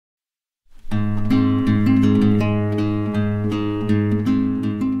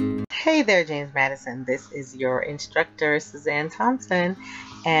Hey there, James Madison. This is your instructor, Suzanne Thompson,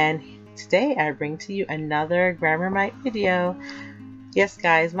 and today I bring to you another Grammarmite video. Yes,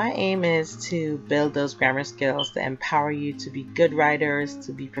 guys, my aim is to build those grammar skills to empower you to be good writers,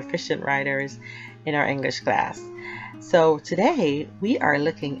 to be proficient writers in our English class. So today we are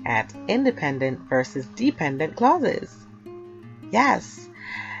looking at independent versus dependent clauses. Yes.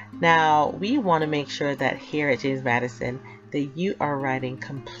 Now, we want to make sure that here at James Madison that you are writing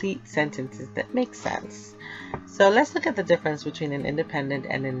complete sentences that make sense. So let's look at the difference between an independent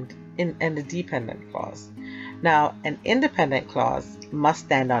and a dependent clause. Now, an independent clause must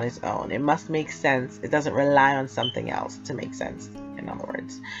stand on its own. It must make sense. It doesn't rely on something else to make sense, in other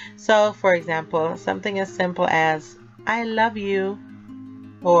words. So, for example, something as simple as, I love you,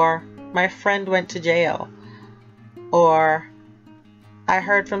 or my friend went to jail, or I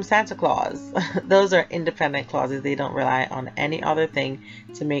heard from Santa Claus. Those are independent clauses. They don't rely on any other thing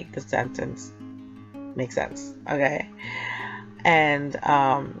to make the sentence make sense. Okay. And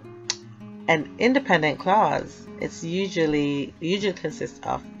an independent clause, it's usually consists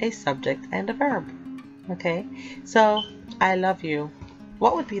of a subject and a verb. Okay. So I love you.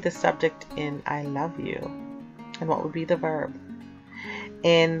 What would be the subject in I love you? And what would be the verb?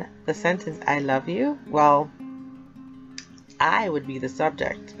 In the sentence I love you, well, I would be the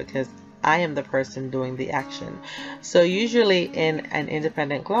subject because I am the person doing the action. So usually in an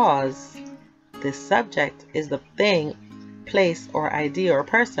independent clause, the subject is the thing, place, or idea or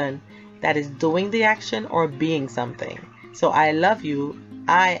person that is doing the action or being something. So I love you,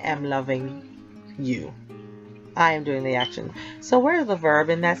 I am loving you. I am doing the action. So where's the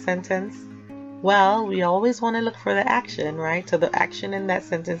verb in that sentence? Well, we always want to look for the action, right? So the action in that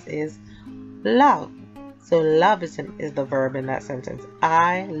sentence is love. So love is the verb in that sentence.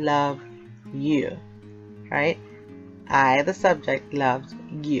 I love you, right? I, the subject, loved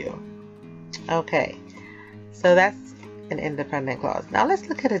you. Okay, so that's an independent clause. Now let's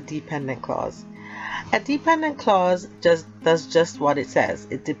look at a dependent clause. A dependent clause does just what it says.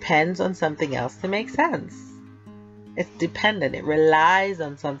 It depends on something else to make sense. It's dependent. It relies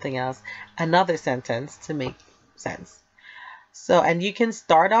on something else, another sentence, to make sense. So, and you can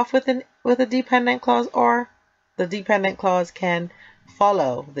start off with a dependent clause, or the dependent clause can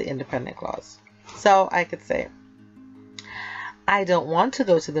follow the independent clause. So I could say, I don't want to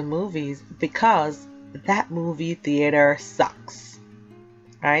go to the movies because that movie theater sucks.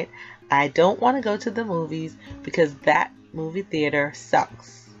 Right? I don't want to go to the movies because that movie theater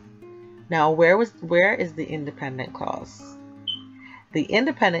sucks. Now, where is the independent clause? The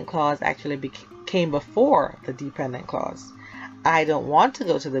independent clause actually came before the dependent clause. I don't want to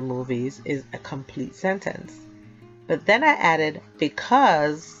go to the movies is a complete sentence. But then I added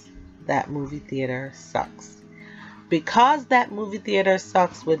because that movie theater sucks. Because that movie theater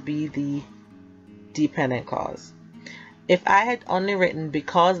sucks would be the dependent clause. If I had only written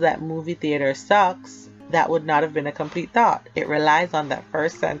because that movie theater sucks, that would not have been a complete thought. It relies on that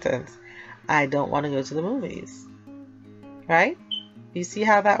first sentence. I don't want to go to the movies. Right? You see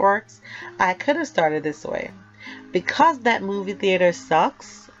how that works? I could have started this way. Because that movie theater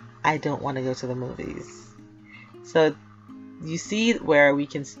sucks, I don't want to go to the movies. So you see where we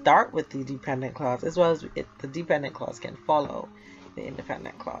can start with the dependent clause as well as the dependent clause can follow the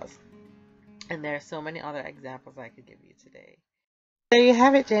independent clause. And there are so many other examples I could give you today. There you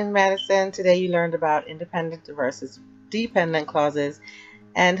have it, James Madison. Today you learned about independent versus dependent clauses.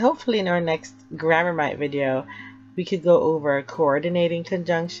 And hopefully in our next Grammarmite video, we could go over coordinating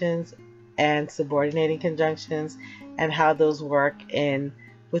conjunctions and subordinating conjunctions and how those work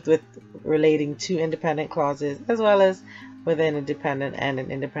with relating to independent clauses as well as within a dependent and an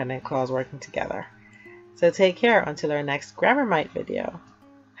independent clause working together. So take care until our next Grammarmite video.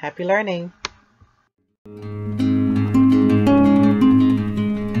 Happy learning!